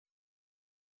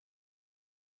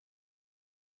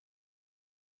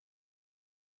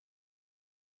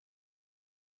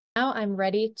Now I'm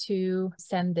ready to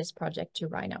send this project to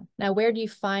Rhino. Now, where do you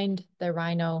find the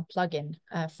Rhino plugin?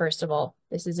 First of all,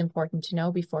 this is important to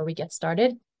know before we get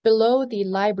started. Below the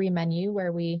library menu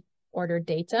where we order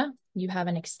data, you have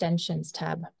an extensions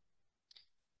tab.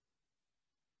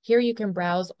 Here you can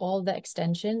browse all the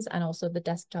extensions and also the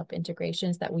desktop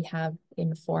integrations that we have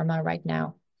in Forma right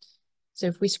now. So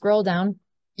if we scroll down,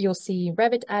 you'll see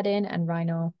Revit add-in and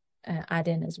Rhino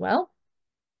add-in as well.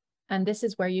 And this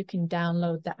is where you can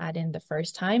download the add-in the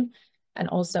first time and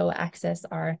also access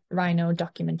our Rhino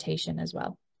documentation as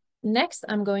well. Next,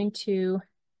 I'm going to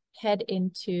head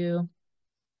into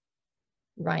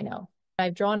Rhino.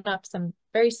 I've drawn up some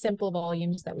very simple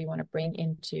volumes that we want to bring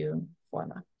into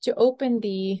Forma. To open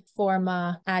the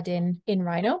Forma add-in in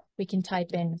Rhino, we can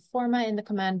type in Forma in the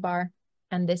command bar,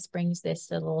 and this brings this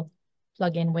little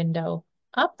plugin window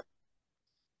up.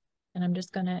 And I'm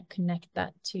just going to connect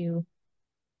that to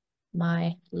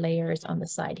my layers on the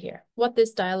side here. What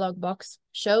this dialog box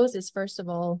shows is, first of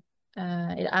all,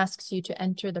 it asks you to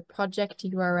enter the project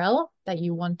URL that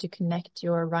you want to connect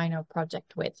your Rhino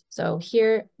project with. So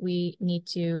here we need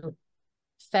to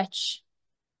fetch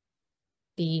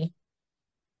the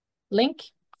link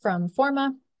from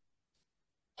Forma,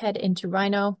 head into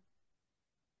Rhino,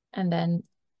 and then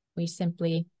we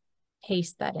simply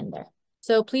paste that in there.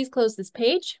 So please close this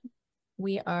page.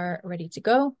 We are ready to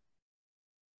go.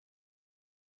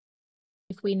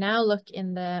 If we now look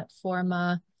in the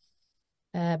Forma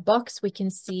box, we can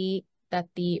see that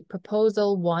the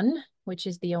proposal 1, which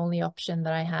is the only option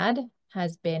that I had,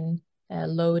 has been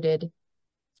loaded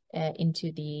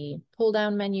into the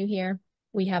pull-down menu here.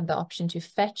 We have the option to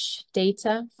fetch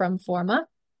data from Forma.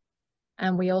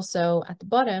 And we also, at the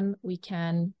bottom, we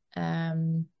can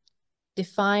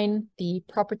define the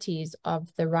properties of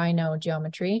the Rhino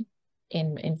geometry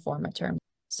in Forma terms.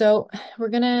 So we're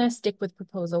going to stick with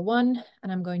proposal 1,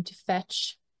 and I'm going to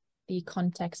fetch the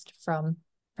context from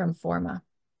Forma.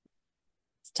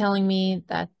 It's telling me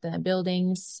that the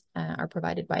buildings are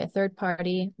provided by a third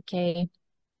party. Okay.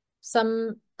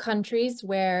 Some countries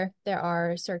where there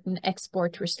are certain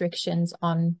export restrictions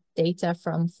on data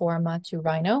from Forma to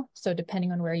Rhino. So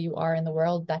depending on where you are in the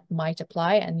world, that might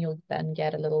apply, and you'll then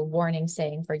get a little warning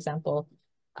saying, for example,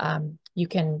 you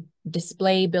can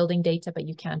display building data, but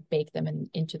you can't bake them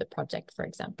into the project, for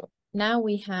example. Now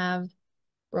we have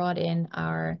brought in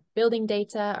our building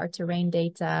data, our terrain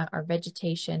data, our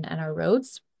vegetation, and our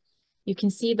roads. You can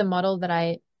see the model that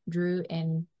I drew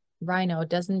in Rhino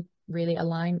doesn't really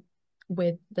align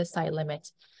with the site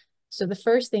limit. So the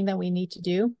first thing that we need to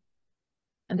do,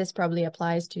 and this probably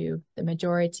applies to the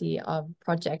majority of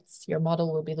projects, your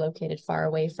model will be located far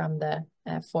away from the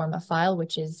Forma file,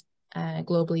 which is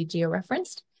globally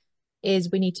georeferenced,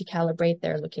 is we need to calibrate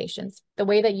their locations. The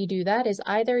way that you do that is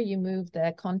either you move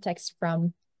the context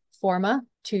from Forma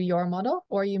to your model,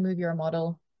 or you move your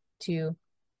model to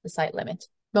the site limit.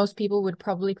 Most people would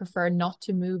probably prefer not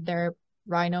to move their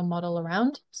Rhino model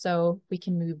around, so we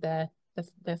can move the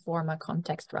Forma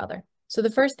context rather. So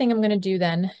the first thing I'm going to do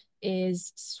then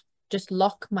is just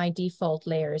lock my default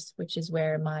layers, which is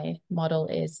where my model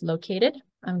is located.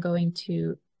 I'm going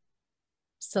to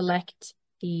select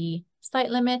the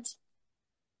site limit.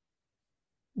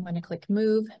 I'm going to click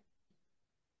move,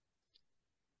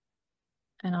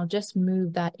 and I'll just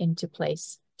move that into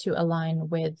place to align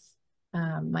with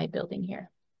my building here.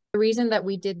 The reason that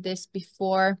we did this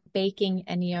before baking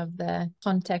any of the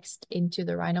context into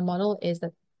the Rhino model is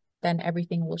that then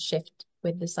everything will shift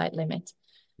with the site limit.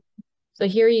 So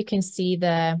here you can see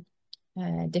the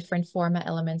different Forma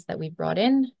elements that we brought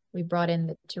in. We brought in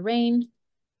the terrain,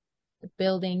 the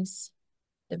buildings,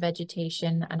 the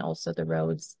vegetation, and also the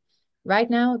roads. Right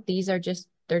now, they're just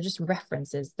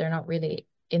references. They're not really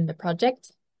in the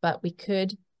project, but we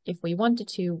could, if we wanted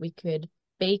to, we could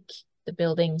bake the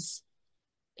buildings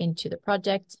into the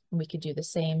project. And we could do the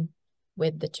same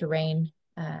with the terrain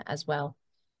as well.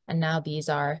 And now these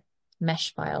are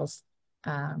mesh files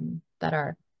that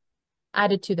are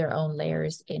added to their own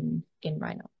layers in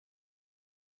Rhino.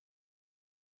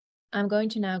 I'm going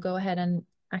to now go ahead and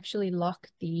actually lock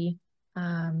the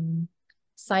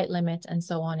site limit and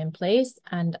so on in place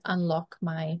and unlock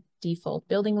my default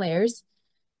building layers,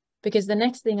 because the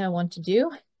next thing I want to do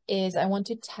is I want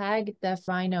to tag the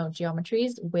Rhino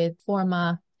geometries with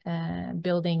Forma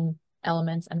building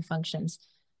elements and functions.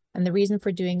 And the reason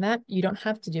for doing that, you don't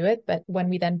have to do it, but when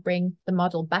we then bring the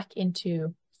model back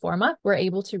into Forma, we're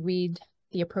able to read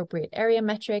the appropriate area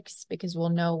metrics, because we'll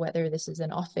know whether this is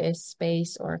an office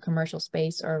space or a commercial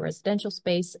space or a residential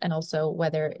space, and also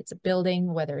whether it's a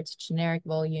building, whether it's a generic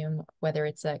volume, whether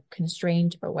it's a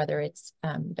constraint, or whether it's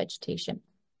vegetation.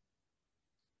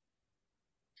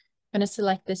 I'm going to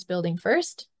select this building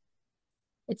first.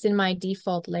 It's in my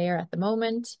default layer at the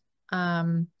moment. I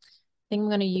think I'm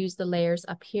going to use the layers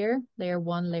up here, layer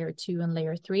 1, layer 2, and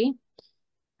layer 3.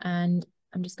 And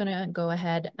I'm just going to go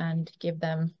ahead and give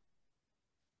them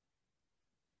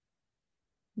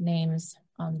names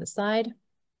on the side.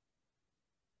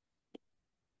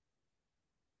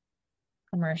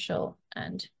 Commercial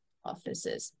and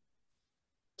offices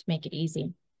to make it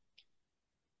easy.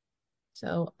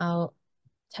 So I'll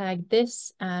tag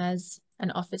this as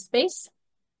an office space.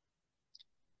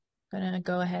 I'm going to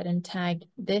go ahead and tag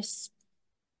this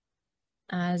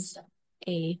as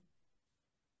a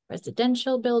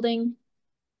residential building.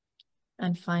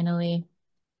 And finally,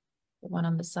 the one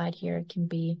on the side here can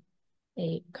be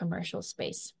a commercial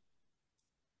space.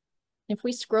 If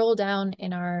we scroll down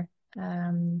in our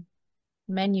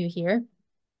menu here,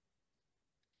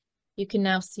 you can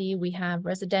now see we have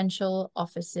residential,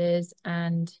 offices,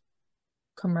 and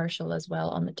commercial as well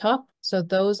on the top. So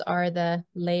those are the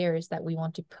layers that we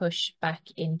want to push back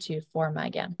into Forma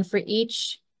again. And for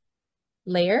each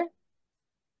layer,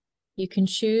 you can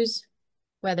choose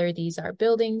whether these are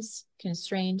buildings,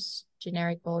 constraints,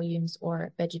 generic volumes,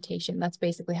 or vegetation. That's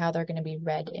basically how they're going to be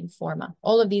read in Forma.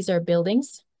 All of these are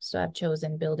buildings, so I've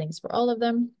chosen buildings for all of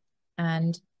them.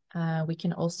 And we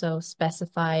can also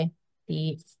specify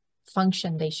the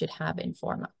function they should have in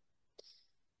Forma.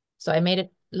 So I made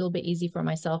it a little bit easy for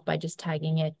myself by just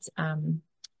tagging it,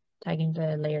 tagging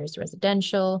the layers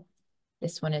residential.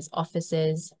 This one is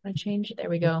offices. I change, there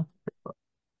we go.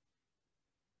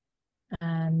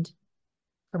 And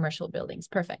commercial buildings,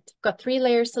 perfect. Got 3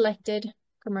 layers selected,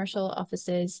 commercial,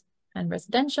 offices, and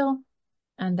residential.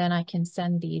 And then I can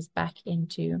send these back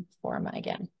into Forma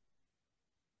again.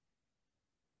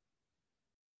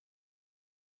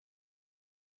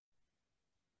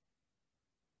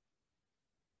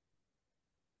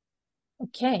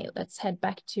 Okay, let's head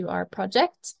back to our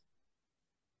project.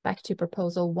 Back to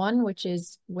proposal 1, which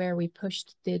is where we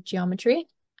pushed the geometry.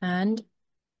 And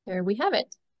there we have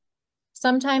it.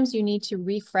 Sometimes you need to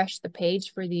refresh the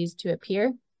page for these to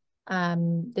appear.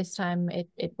 This time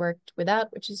it worked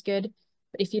without, which is good.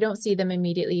 But if you don't see them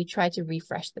immediately, try to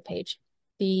refresh the page.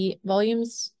 The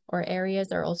volumes or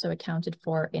areas are also accounted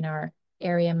for in our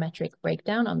area metric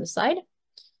breakdown on the side.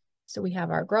 So we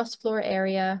have our gross floor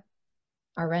area,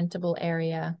 our rentable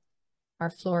area, our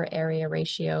floor area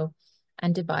ratio,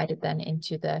 and divided then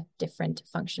into the different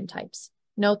function types.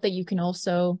 Note that you can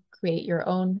also create your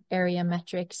own area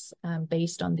metrics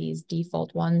based on these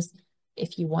default ones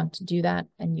if you want to do that.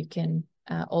 And you can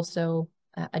also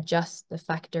adjust the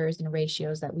factors and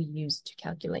ratios that we use to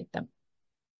calculate them.